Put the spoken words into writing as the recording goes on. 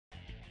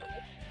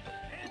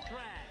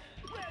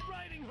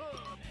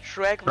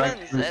Shrek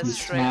wins, as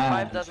Shrek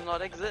 5 does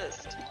not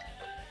exist.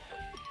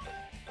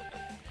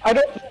 I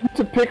don't want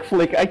to pick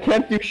flick. I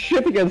can't do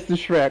shit against the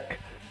Shrek.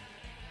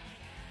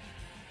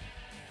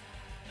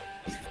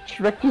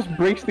 Shrek just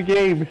breaks the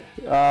game.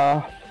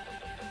 Well,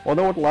 I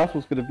know what the last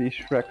one's gonna be,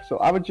 Shrek, so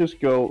I would just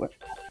go.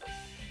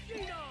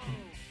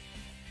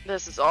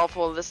 This is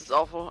awful, this is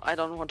awful. I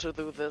don't want to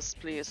do this,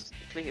 please,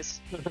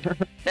 please.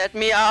 Let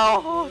me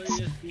out!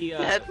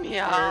 Let me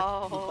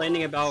out!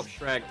 Complaining about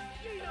Shrek.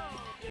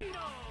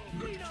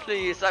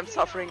 Please, I'm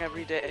suffering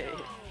every day.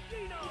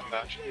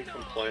 Imagine me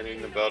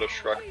complaining about a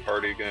Shrek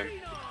party game.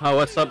 Oh,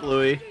 what's up,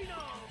 Louis?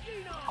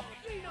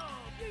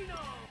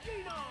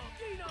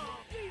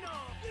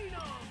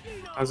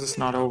 How's this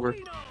not over?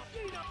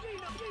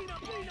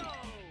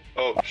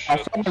 Oh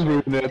shit. Someone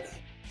ruined it.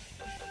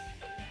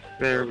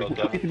 There we About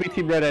go. that. Need to be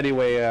Team Red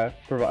anyway, Okay,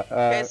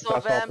 so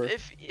Vam, Grasshopper.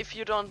 if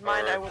you don't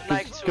mind, I would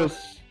like to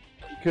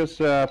Because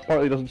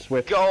Partly doesn't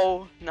switch.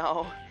 go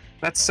now.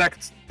 That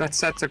set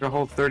took a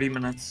whole 30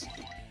 minutes.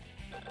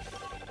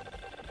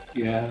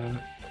 Yeah.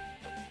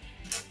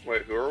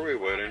 Wait, who are we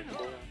waiting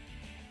for?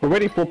 We're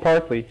waiting for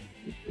Partly.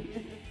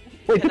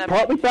 Wait, did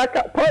Partly back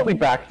out? Partly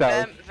backed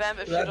out. Vam,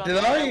 if you don't Did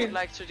mind, I? I would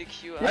like to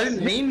DQ us. I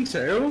didn't mean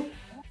to.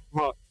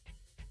 What?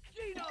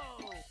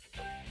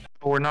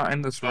 Oh, we're not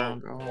in this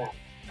round. Oh.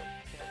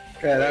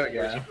 Okay, there we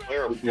There's go. a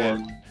player of Yeah.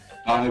 one.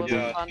 I was a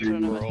Yeah, fun we're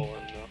tournament. all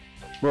in now.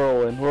 We're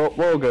all in.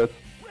 We're all good.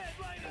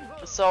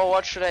 So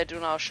what should I do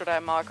now? Should I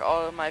mark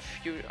all my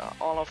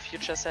all of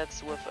future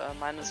sets with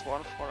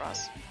 -1 for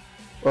us?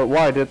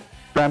 Why did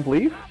Vamp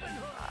leave?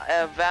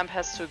 Vamp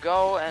has to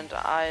go, and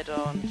I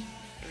don't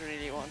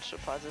really want to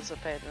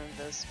participate in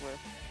this with.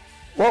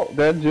 Well,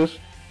 then just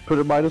put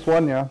it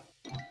 -1, yeah.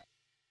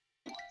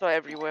 So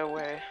everywhere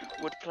where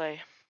I would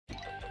play.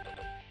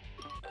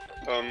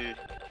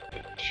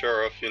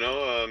 Sheriff, you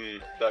know,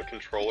 that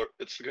controller,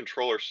 it's the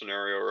controller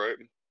scenario, right?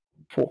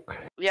 Fuck.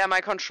 Yeah,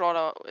 my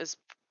controller is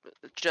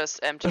just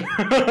empty.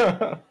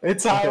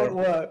 It's how it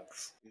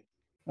works.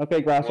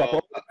 Okay, Grasshopper,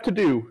 Well, what to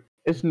do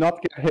is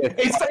not get hit.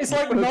 It's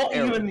like not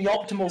even the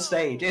optimal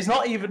stage. It's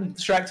not even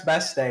Shrek's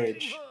best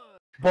stage.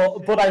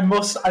 But I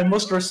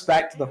must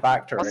respect the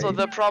factory. Also,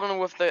 the problem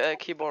with the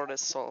keyboard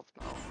is solved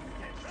now.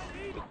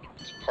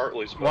 It's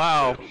Partly's best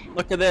Wow, stage.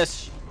 look at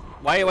this.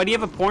 Why do you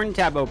have a porn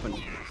tab open?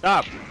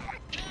 Stop.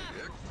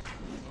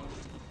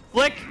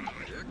 Flick!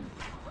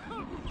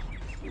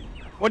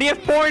 What do you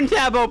have porn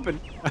tab open?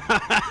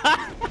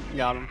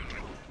 Got him.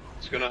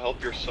 It's gonna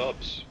help your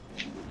subs.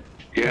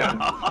 Yeah.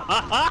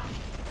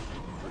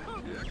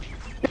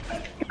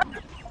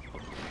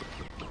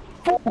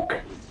 Fuck!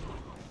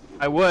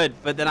 I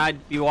would, but then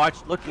I'd be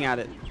looking at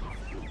it.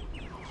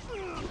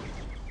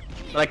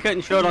 But I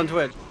couldn't show it on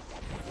Twitch.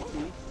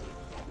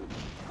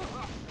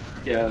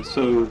 Yeah,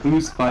 so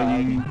who's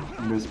fighting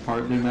in this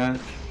Partly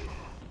match?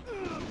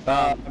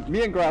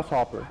 Me and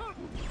Grasshopper.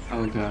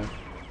 Okay.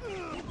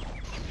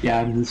 Yeah,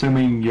 I'm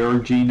assuming you're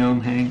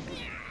G-nome, Henk?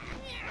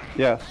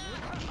 Yes.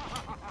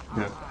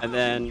 Yeah. And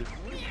then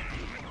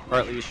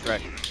partly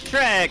Shrek.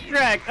 Shrek!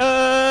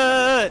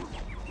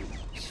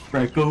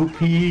 Shrek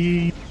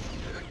OP!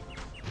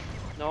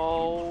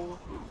 No.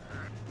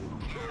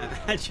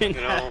 Imagine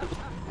You know,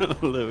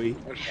 that, Louis.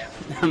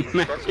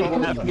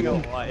 Imagine having a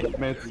wife.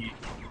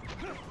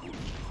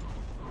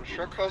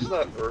 Shrek has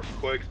that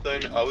earthquake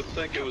thing. I would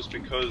think it was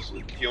because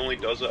he only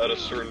does it at a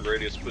certain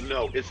radius, but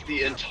no, it's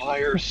the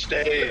entire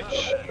stage.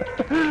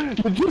 You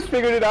just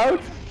figured it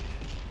out?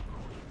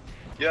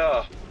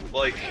 Yeah,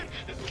 like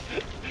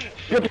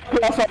Get the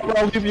Grasshopper,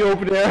 I'll leave you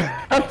over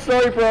there. I'm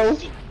sorry, bro.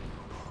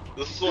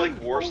 this is like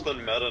worse than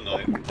Meta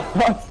Knight.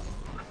 What?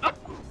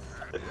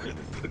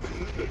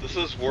 This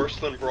is worse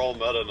than Brawl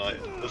Meta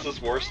Knight. This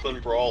is worse than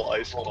Brawl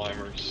Ice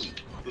Climbers.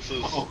 This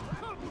is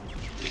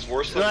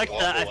worse than I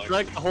Waffle feel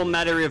like the whole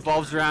meta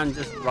revolves around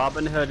just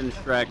Robin Hood and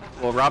Shrek.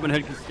 Well, Robin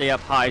Hood can stay up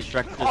high,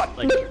 Shrek just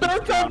like The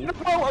third keeps time down. in a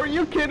row, are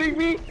you kidding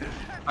me?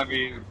 I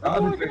mean,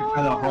 I'm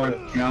kind of hard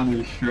to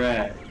counter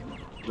Shrek.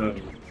 So.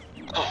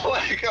 Oh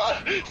my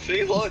god!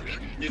 See, look!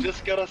 You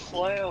just got a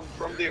slam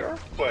from the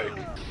earthquake.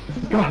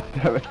 God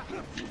damn it.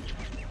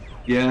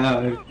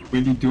 Yeah,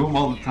 when you do them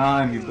all the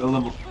time, you build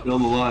a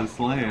lot of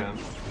slams.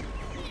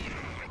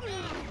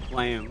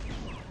 Slam.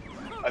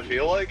 I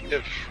feel like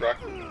if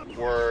Shrek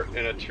were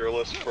in a tier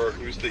list for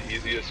who's the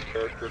easiest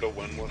character to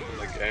win with in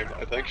the game,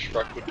 I think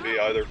Shrek would be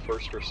either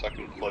first or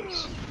second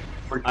place.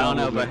 I don't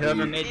know, but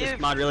whoever made this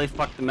mod really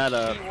fucked the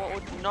meta He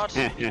would not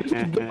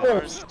The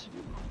first.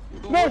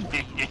 No!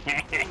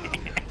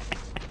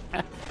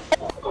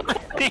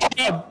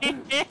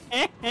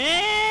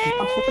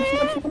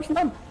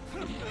 Slam.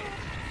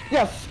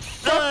 Yes!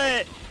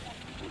 Suck!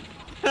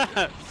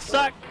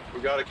 Suck!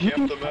 We gotta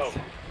camp them out.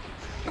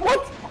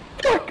 What?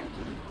 Fuck!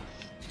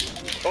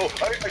 Oh,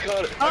 I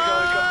got it!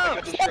 I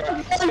got the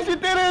Shrek. Guys, you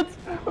did it!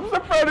 I'm so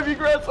proud of you,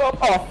 Grasshopper!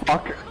 Oh,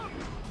 fuck.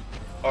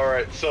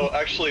 Alright, so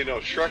actually no,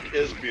 Shrek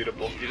is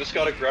beatable. You just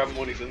gotta grab him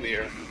when he's in the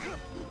air.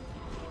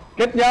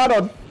 Get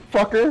Yada,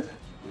 fucker!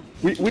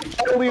 We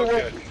finally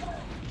Okay. won.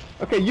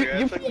 Okay, you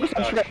I think focus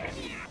on we Shrek.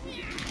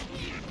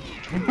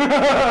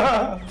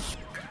 I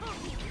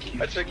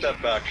take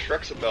that back.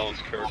 Shrek's a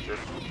balanced character.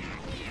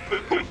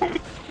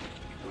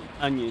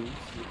 Onions.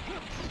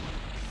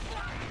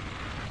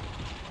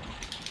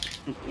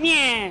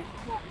 Yeah. You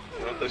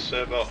know what they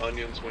say about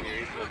onions when you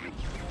eat them?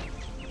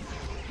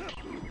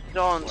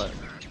 Don't.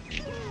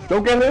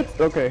 Don't get hit?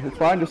 Okay, it's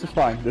fine, this is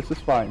fine, this is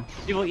fine.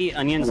 People eat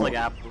onions like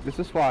apples. This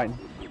is fine.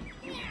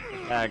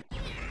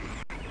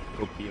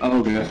 Opium.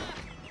 Oh, good.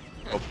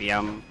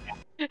 Opium.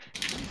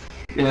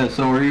 Yeah,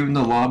 so are you in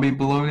the lobby,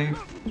 Baloney?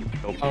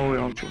 Oh, we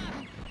don't.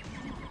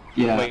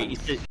 Yeah. Wait, you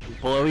said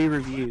blowy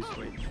reviews.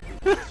 Wait.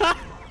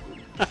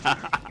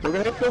 Don't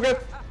get hit, don't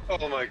get.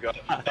 Oh my god,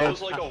 that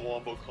was like a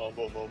wombo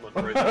combo moment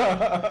right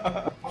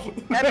there.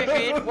 Happy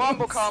feet,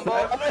 wombo combo.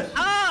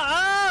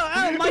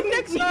 Oh, my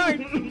neck's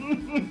hard!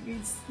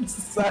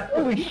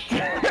 Holy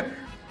shit.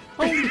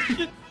 Holy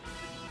shit!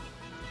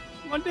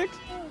 My neck's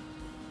hard.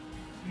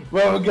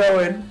 Where are we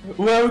going?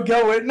 Where are we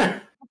going?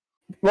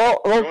 Well,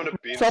 Going to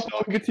stop Beanstalk.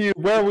 talking to you.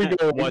 Where are we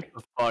going? What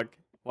the fuck?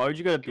 Why would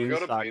you go to Can we go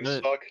to Beanstalk?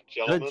 Beanstalk, Go to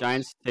gentlemen?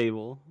 Giant's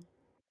table.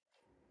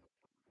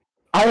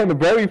 I am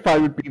very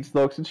fine with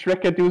Beanstalk since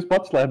Shrek can't do his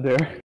butt slam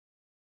there.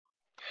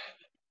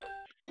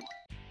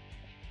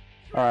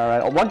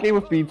 Alright, one game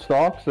with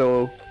Beanstalk,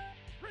 so...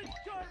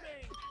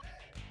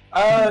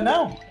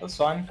 No, that's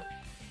fine.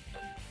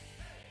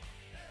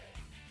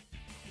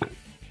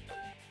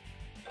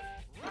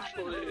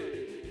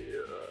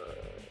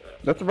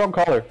 That's the wrong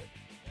color.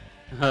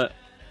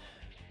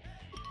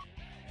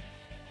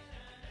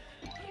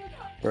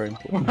 Very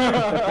important.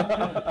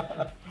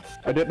 I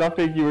did not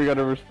think you were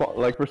gonna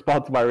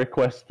respond to my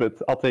request,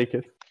 but I'll take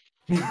it.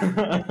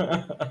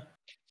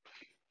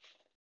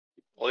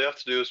 All you have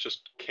to do is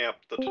just camp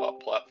the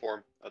top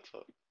platform. That's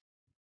it.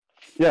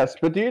 Yes,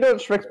 but do you know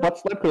Shrek's butt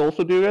slap could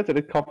also do it, and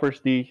it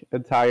covers the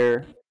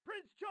entire...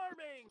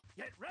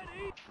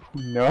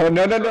 No,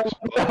 no, no, no!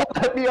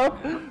 Let me up!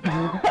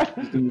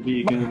 It's going to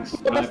be against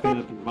sniping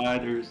the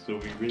providers, so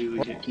we really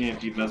can't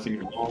be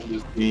messing around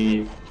this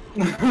game.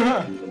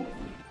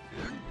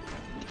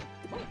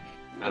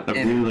 That's a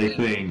really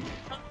thing.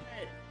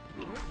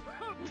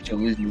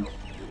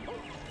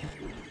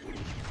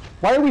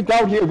 Why are we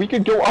down here? We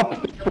could go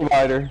up the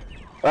provider.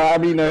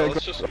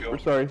 Let's just go.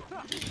 Sorry.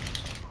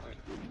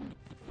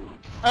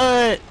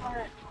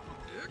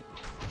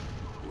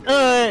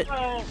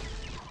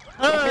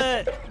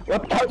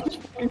 What the hell is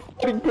fucking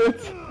fighting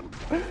bits?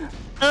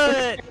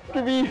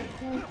 Give me.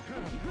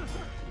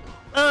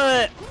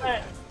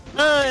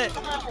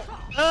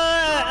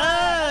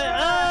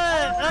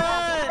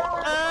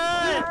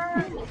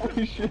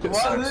 Holy shit.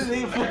 What is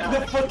the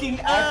fucking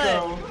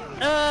echo?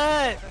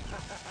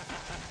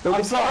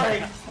 I'm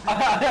sorry.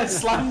 I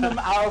slammed them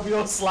out of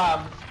your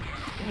slam.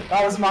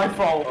 That was my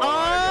fault.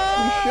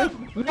 Holy shit.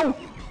 No.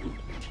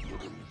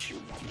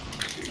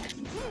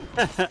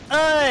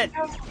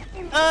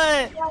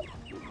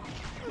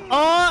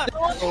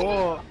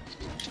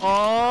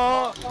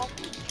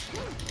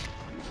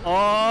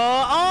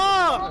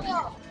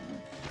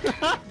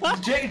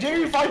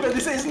 Jerry Pfeiffer,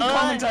 this isn't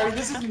commentary,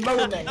 this is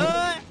moaning.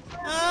 I'm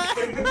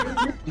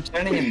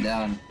turning him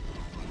down.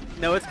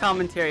 No, it's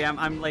commentary.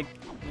 I'm like,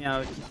 you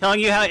know, telling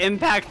you how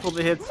impactful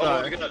the hits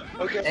are.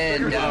 Okay.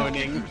 And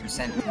moaning.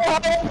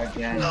 50%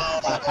 again.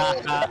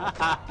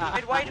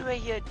 Wait, why do I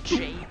hear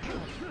Jake?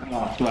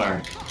 Oh,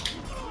 sorry.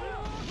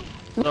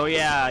 So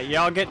yeah,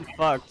 y'all getting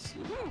fucked.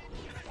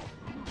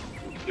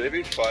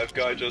 JV5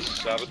 guy just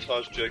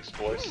sabotaged Jake's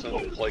voice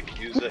and like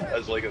use it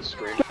as like a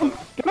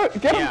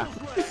screenshot. Get him! Yeah.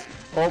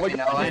 Oh my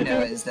And all I know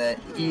is that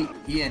he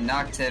and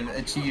Noct have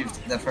achieved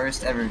the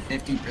first ever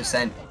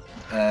 50%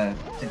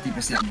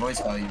 voice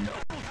volume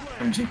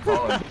from Jake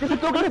Paul.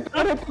 Don't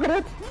get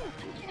it!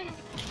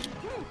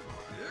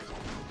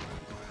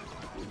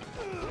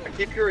 I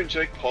keep hearing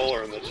Jake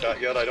Pauler in the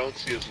chat, yet I don't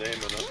see his name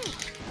in it.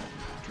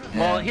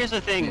 Well, here's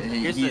the thing.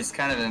 He's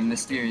kind of a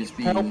mysterious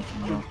being. You know.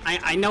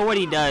 I know what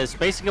he does.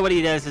 Basically, what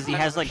he does is he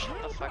has like,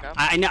 Shut the fuck up.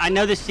 I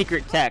know the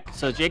secret tech.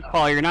 So Jake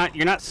Paul, you're not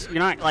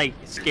like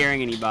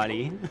scaring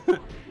anybody.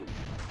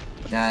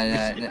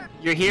 Nah.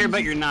 You're here,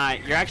 but you're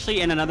not. You're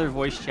actually in another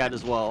voice chat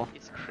as well.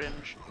 It's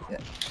cringe.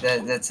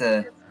 That's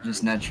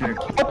just not true.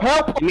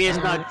 Help! I mean, it's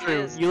not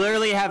true. You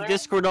literally have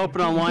Discord open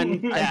on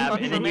one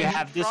tab, and then you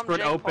have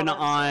Discord open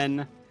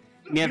on.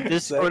 You have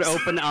Discord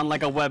open on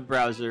like a web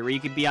browser where you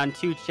could be on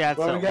two chats.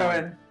 Where are we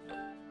at once.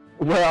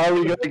 going? Where are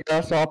we going,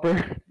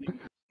 Grasshopper?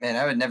 Man,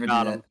 I would never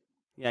Got do him.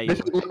 Yeah, This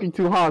you. is looking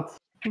too hot.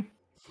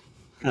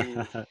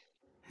 You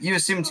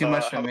assume too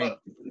much from me.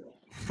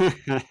 Going to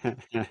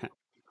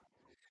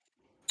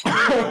the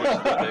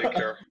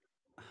daycare.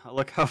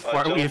 Look how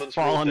far we've gentlemen's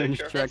fallen rule in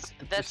daycare. Shrek.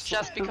 That's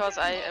just because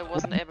I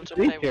wasn't able to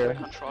play with the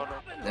controller.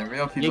 The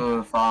real people who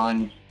have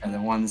fallen are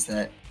the ones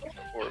that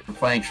were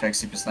playing Shrek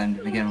SuperSlam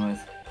to begin with.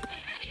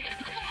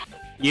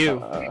 You.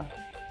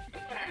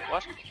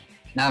 What?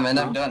 Nah, man,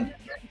 I'm done.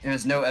 There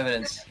was no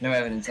evidence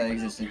I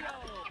existed.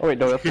 Oh wait,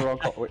 no, that's the wrong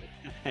call. Wait.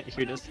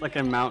 You're just like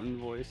a mountain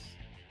voice.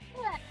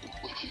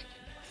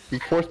 Be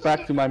forced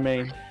back to my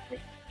main.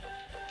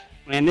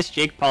 Man, this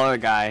Jake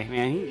Pauler guy,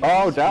 man.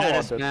 Oh, He's that bad one.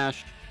 as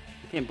smashed.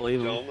 Can't believe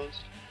him. Gentlemen.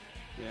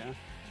 Yeah.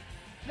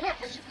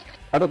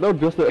 I don't know,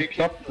 just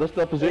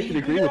the opposition You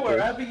agree go with this.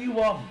 wherever you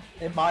want,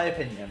 in my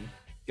opinion.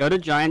 Go to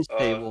Giant's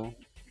Table.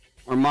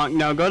 Or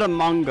no, go to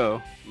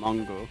Mongo.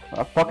 Mongo.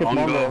 Fuck it,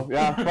 Mongo. Mongo.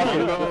 Yeah, fuck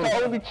it. Mongo. It's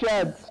our only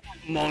chance.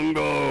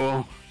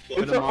 Mongo.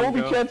 It's our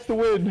only chance to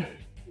win.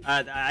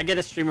 I get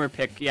a streamer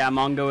pick. Yeah,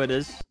 Mongo it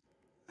is.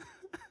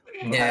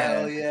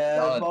 Hell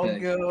yeah, solid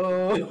pick.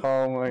 Mongo!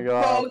 Oh my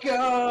god.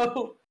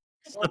 Mongo!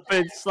 Slip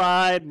and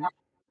slide.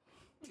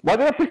 Why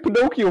did I pick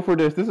Pinocchio for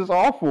this? This is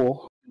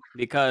awful.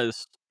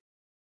 Because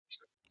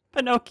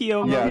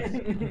Pinocchio. Yes.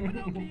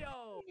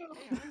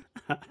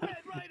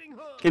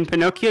 Can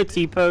Pinocchio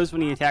T-pose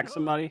when he attacks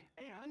somebody?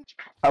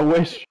 I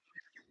wish.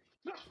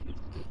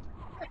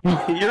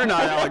 You're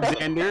not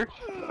Alexander.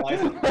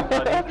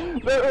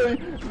 Literally,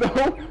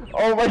 no.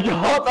 Oh my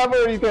god, I'm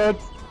already dead.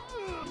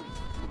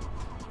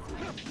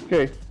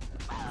 Okay.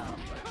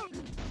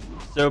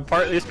 So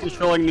Partly is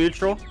controlling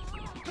neutral.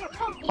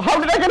 How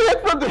did I get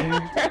hit from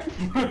there?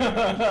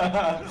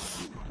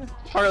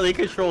 Partly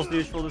controls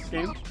neutral this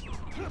game.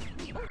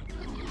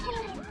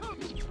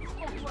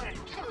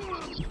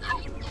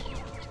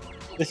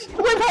 Wait,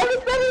 how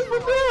did that hit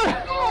from there?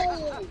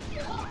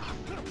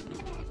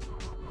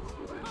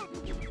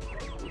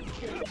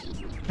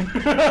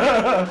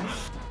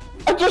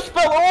 I just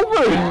fell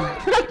over!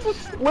 I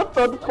just slipped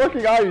on the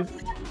fucking ice.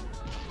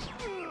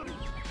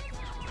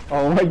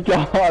 Oh my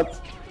god.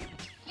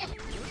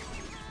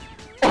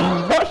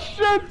 Oh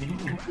shit!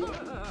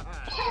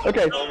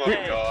 Okay. Oh my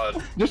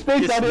god. Just stay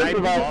down here for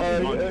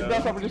sniped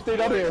Grasshopper, just stay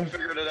down I here.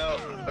 figured it out.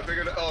 I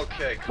figured it out.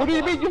 Okay. What do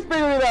you mean you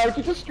figured it out?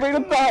 You just straight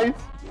up died.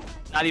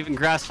 Not even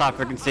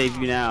Grasshopper can save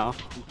you now.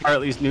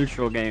 Partly's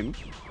neutral game.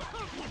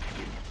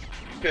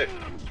 Okay.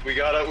 We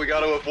gotta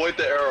avoid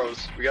the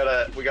arrows. We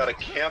gotta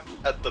camp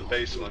at the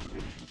basement.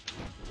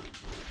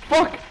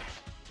 Fuck!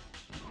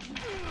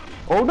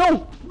 Oh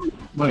no!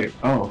 Wait,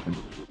 oh.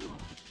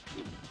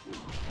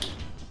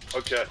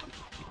 Okay.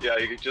 Yeah,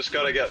 you just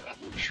gotta get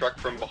Shrek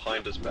from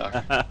behind his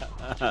back.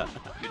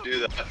 If you do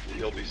that,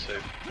 you'll be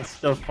safe. It's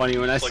so funny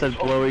when I It's like, said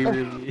oh. blowy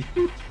really.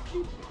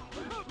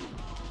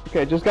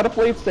 Okay, just gotta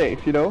play it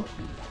safe, you know?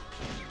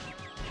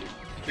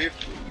 Beef.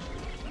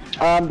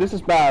 This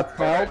is bad.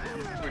 Alright. Help.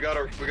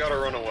 We gotta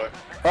run away.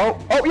 Oh,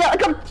 yeah, I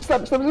got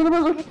step. No,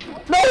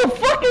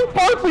 fucking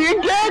Partly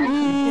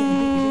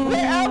again!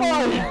 Where am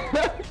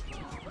I?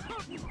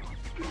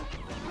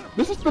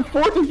 This is the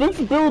 4th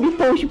invincibility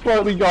potion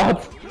Partly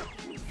got.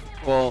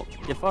 Well,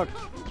 get fucked.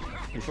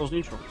 Controls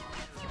neutral.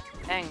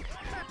 Henk,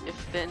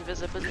 if the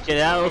invisibility. Get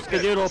out, let's go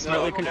doodle. Okay,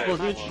 Partly okay, controls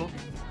okay. neutral.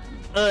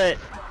 But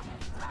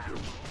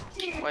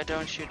Why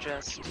don't you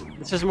just?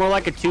 this is more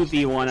like a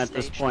 2v1 at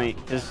this point,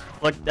 because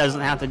Flick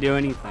doesn't have to do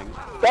anything.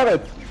 Damn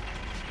it!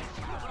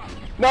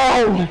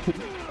 No!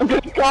 I'm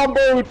getting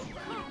comboed!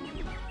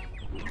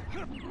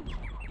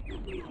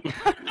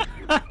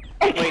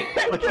 Wait,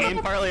 Flick and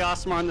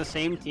PartlyAwesome are on the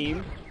same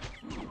team?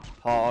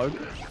 Pog.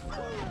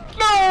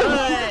 No!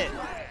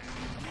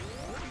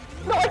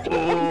 No, I can't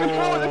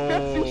control it, I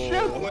can't see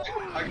shit! Wait,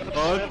 I got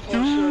Fuck a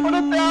potion. Put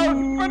it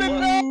down! Put it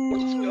down!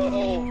 Let's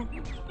go.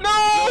 No!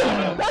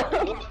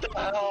 What the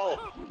hell?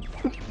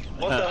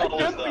 What the hell I was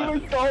can't see my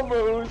that?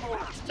 combos!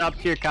 Top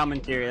tier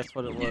commentary, that's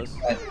what it was.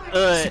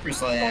 Super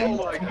Slam.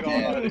 Oh my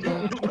god.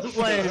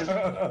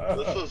 Yeah.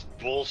 This is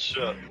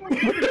bullshit.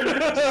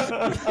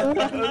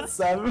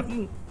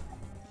 7.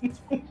 Aren't you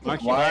glad I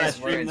Wise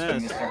streamed words from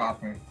this? Mr.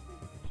 Hopper.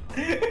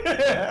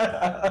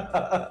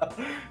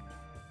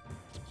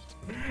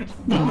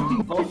 I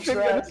can't get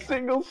a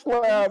single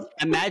slab!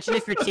 Imagine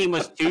if your team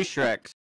was 2 Shreks.